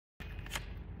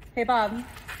Hey Bob,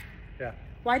 Yeah.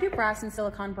 why do brass and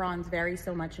silicon bronze vary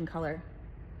so much in color?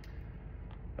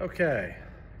 Okay.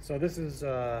 So this is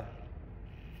a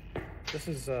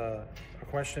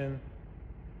question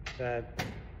that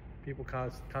people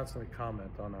constantly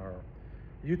comment on our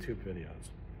YouTube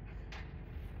videos.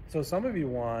 So some of you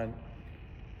want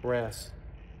brass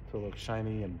to look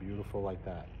shiny and beautiful like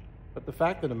that, but the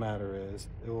fact of the matter is,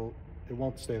 it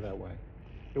won't stay that way.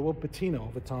 It will patina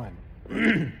over time,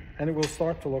 and it will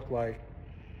start to look like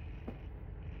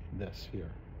this here.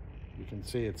 You can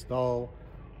see it's dull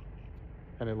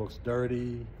and it looks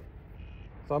dirty.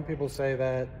 Some people say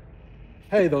that,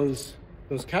 hey, those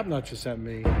cap nuts you sent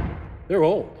me, they're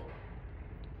old.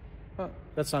 Well,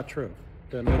 that's not true.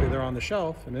 Maybe they're on the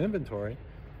shelf in the inventory,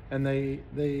 and they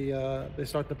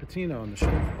start to patina on the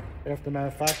shelf after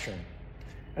manufacturing.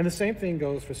 And the same thing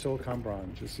goes for silicon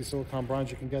bronze. You see silicon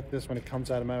bronze, you can get this when it comes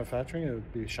out of manufacturing, it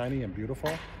would be shiny and beautiful,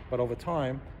 but over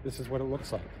time, this is what it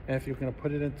looks like. And if you're gonna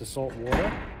put it into salt water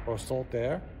or salt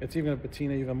air, it's even gonna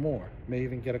patina even more. May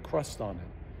even get a crust on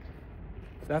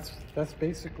it. That's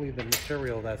basically the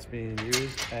material that's being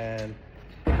used and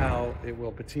how it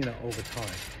will patina over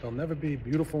time. They'll never be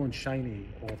beautiful and shiny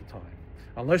all the time,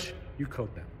 unless you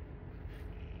coat them.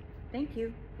 Thank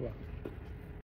you. You're welcome.